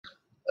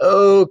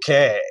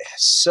Okay,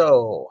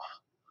 so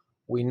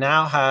we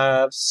now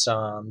have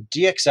some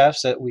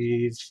DXFs that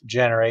we've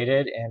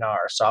generated in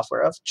our software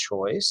of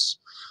choice.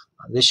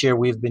 This year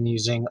we've been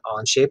using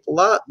Onshape a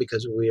lot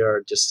because we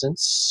are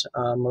distance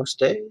most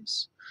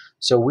days.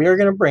 So we are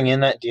going to bring in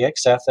that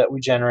DXF that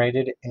we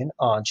generated in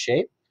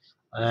Onshape.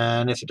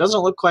 And if it doesn't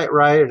look quite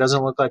right, it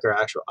doesn't look like our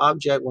actual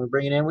object when we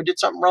bring it in, we did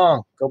something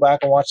wrong. Go back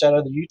and watch that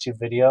other YouTube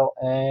video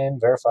and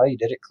verify you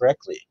did it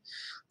correctly.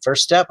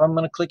 First step, I'm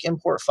going to click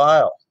Import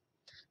File.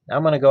 Now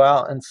I'm going to go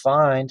out and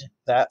find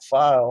that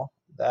file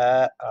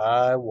that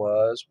I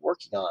was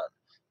working on.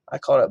 I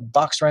called it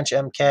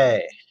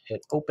BoxWrenchMK.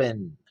 Hit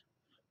open.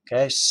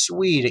 Okay,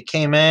 sweet. It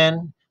came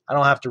in. I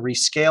don't have to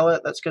rescale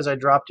it. That's because I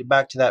dropped it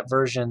back to that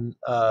version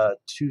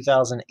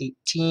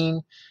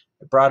 2018.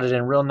 It brought it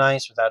in real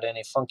nice without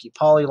any funky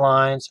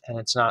polylines, and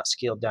it's not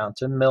scaled down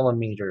to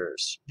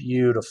millimeters.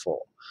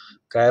 Beautiful.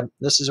 Okay,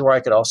 this is where I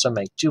could also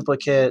make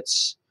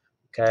duplicates.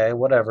 Okay,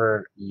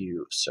 whatever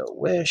you so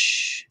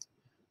wish.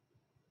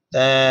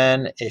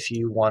 Then if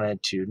you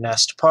wanted to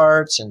nest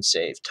parts and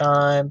save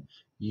time,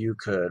 you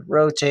could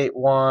rotate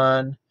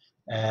one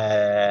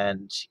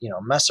and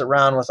mess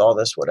around with all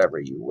this whatever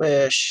you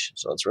wish.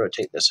 So let's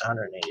rotate this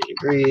 180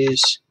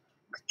 degrees.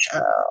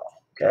 Ciao.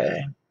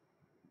 Okay.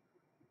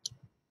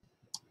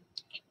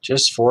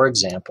 Just for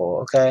example,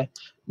 okay?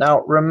 Now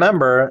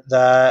remember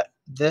that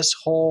this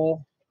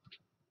whole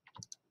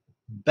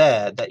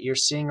bed that you're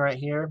seeing right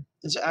here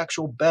is an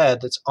actual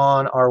bed that's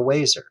on our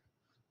Wazer.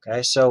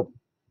 Okay, so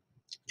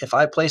if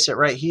I place it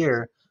right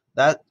here,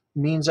 that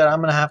means that I'm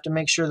going to have to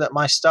make sure that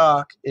my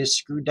stock is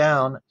screwed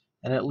down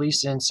and at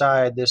least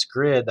inside this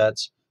grid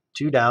that's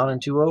 2 down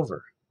and 2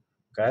 over.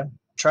 Okay,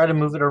 try to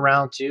move it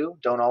around too.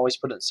 Don't always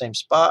put it in the same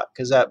spot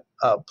because that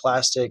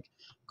plastic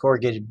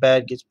corrugated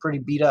bed gets pretty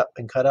beat up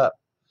and cut up.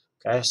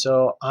 Okay,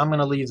 so I'm going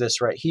to leave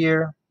this right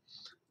here.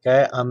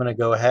 Okay, I'm going to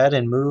go ahead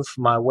and move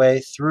my way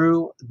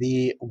through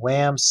the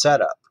WAM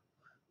setup.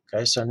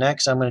 Okay, so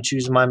next I'm going to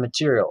choose my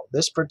material.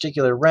 This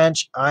particular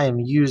wrench, I am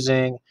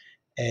using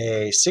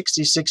a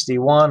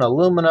 6061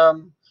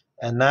 aluminum,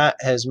 and that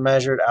has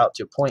measured out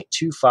to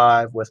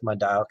 0.25 with my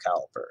dial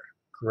caliper.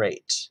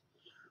 Great.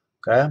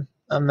 Okay,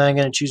 I'm then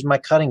going to choose my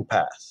cutting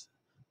path.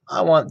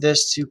 I want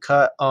this to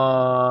cut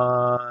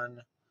on,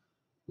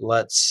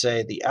 let's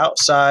say, the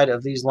outside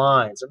of these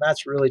lines, and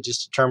that's really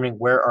just determining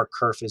where our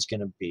kerf is going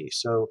to be.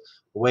 So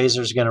Wazer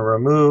is going to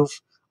remove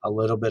a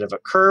little bit of a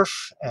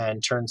kerf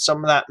and turn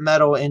some of that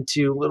metal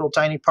into little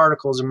tiny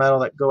particles of metal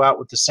that go out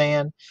with the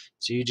sand.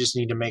 So you just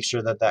need to make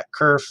sure that that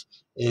kerf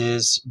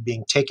is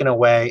being taken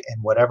away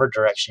in whatever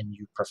direction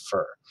you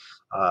prefer.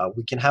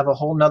 We can have a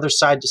whole nother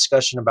side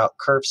discussion about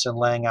kerfs and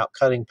laying out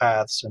cutting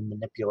paths and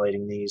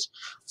manipulating these.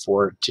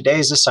 For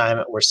today's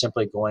assignment, we're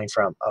simply going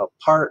from a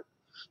part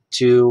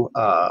to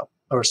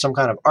or some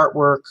kind of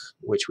artwork,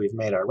 which we've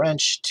made our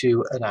wrench,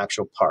 to an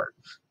actual part.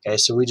 Okay,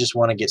 so we just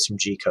want to get some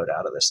G code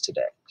out of this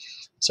today.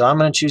 So I'm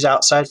going to choose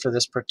outside for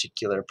this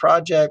particular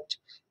project.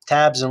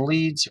 Tabs and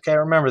leads. Okay,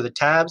 remember the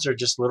tabs are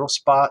just little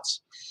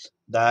spots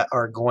that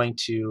are going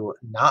to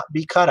not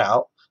be cut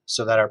out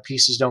so that our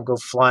pieces don't go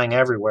flying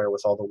everywhere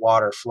with all the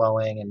water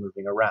flowing and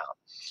moving around.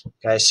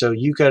 Okay, so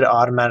you could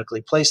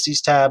automatically place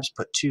these tabs,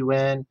 put 2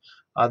 in.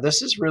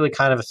 This is really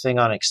kind of a thing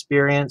on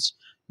experience.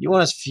 You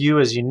want as few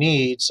as you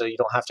need so you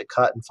don't have to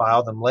cut and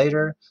file them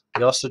later.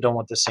 You also don't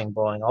want this thing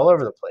blowing all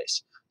over the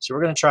place. So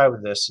we're going to try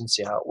with this and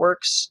see how it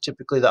works.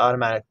 Typically the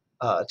automatic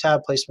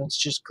tab placement's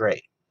just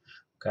great.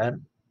 Okay.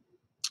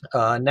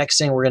 Next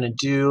thing we're going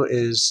to do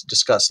is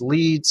discuss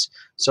leads.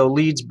 So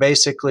leads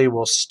basically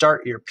will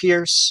start your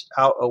pierce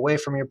out away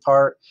from your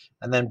part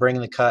and then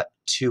bring the cut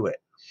to it.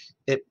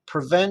 It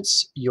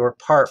prevents your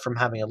part from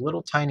having a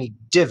little tiny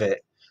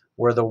divot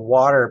where the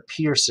water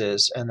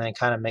pierces and then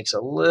kind of makes a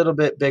little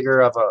bit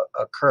bigger of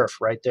a kerf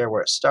right there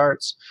where it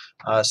starts.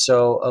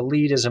 So a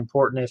lead is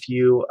important if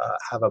you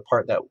have a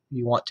part that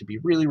you want to be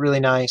really, really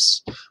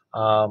nice.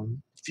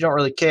 If you don't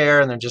really care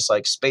and they're just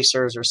like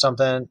spacers or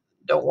something,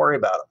 don't worry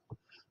about them.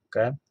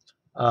 Okay.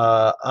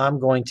 I'm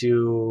going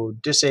to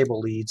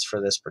disable leads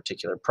for this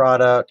particular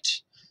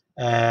product,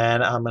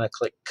 and I'm going to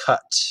click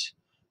cut.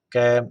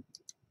 Okay.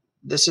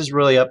 This is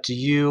really up to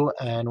you,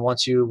 and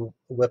once you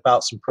whip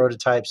out some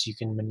prototypes, you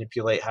can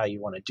manipulate how you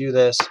want to do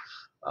this.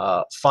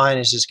 Fine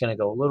is just going to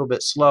go a little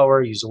bit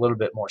slower, use a little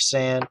bit more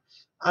sand.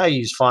 I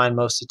use fine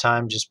most of the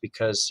time just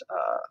because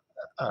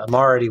I'm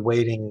already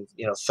waiting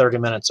 30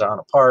 minutes on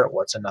a part.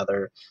 What's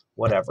another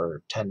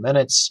 10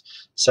 minutes?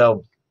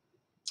 So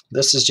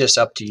this is just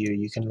up to you.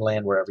 You can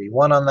land wherever you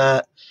want on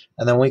that.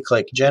 And then we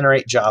click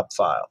Generate Job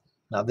File.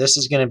 Now this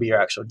is going to be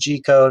your actual G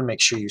code.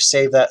 Make sure you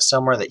save that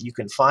somewhere that you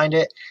can find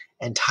it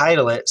and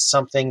title it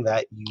something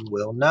that you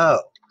will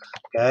know.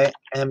 Okay,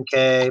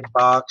 MK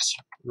box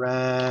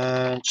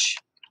wrench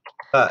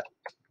cut.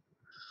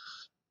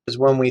 Because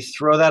when we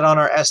throw that on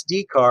our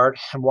SD card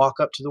and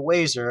walk up to the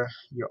Wazer,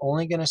 you're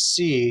only going to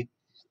see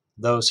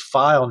those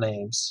file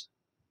names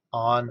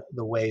on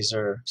the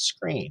Wazer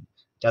screen.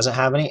 It doesn't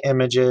have any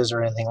images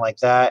or anything like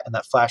that, and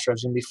that flash drive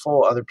is going to be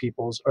full of other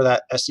people's, or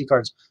that SD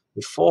card's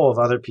be full of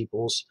other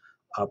people's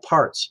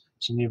parts.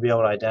 So you need to be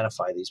able to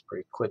identify these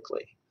pretty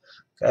quickly.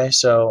 Okay,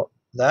 so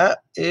that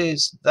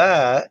is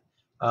that.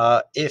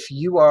 If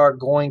you are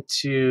going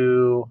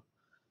to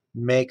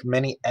make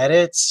many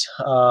edits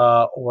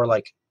or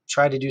like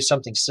try to do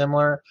something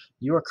similar,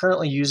 you are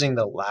currently using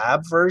the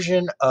lab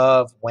version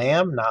of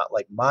WAM, not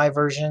like my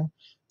version.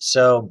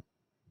 So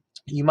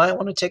you might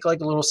want to take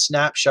like a little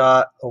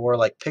snapshot or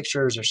like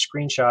pictures or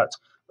screenshots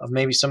of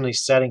maybe some of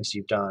these settings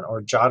you've done,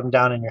 or jot them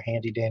down in your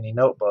handy dandy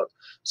notebook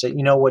so that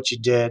you know what you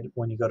did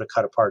when you go to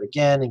cut apart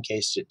again in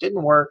case it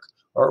didn't work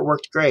or it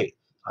worked great.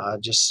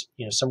 Just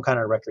some kind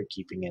of record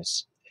keeping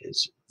is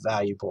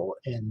valuable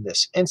in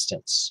this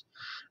instance.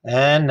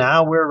 And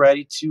now we're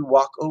ready to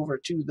walk over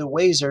to the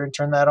Wazer and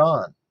turn that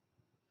on.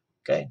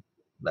 Okay,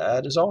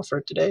 that is all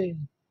for today.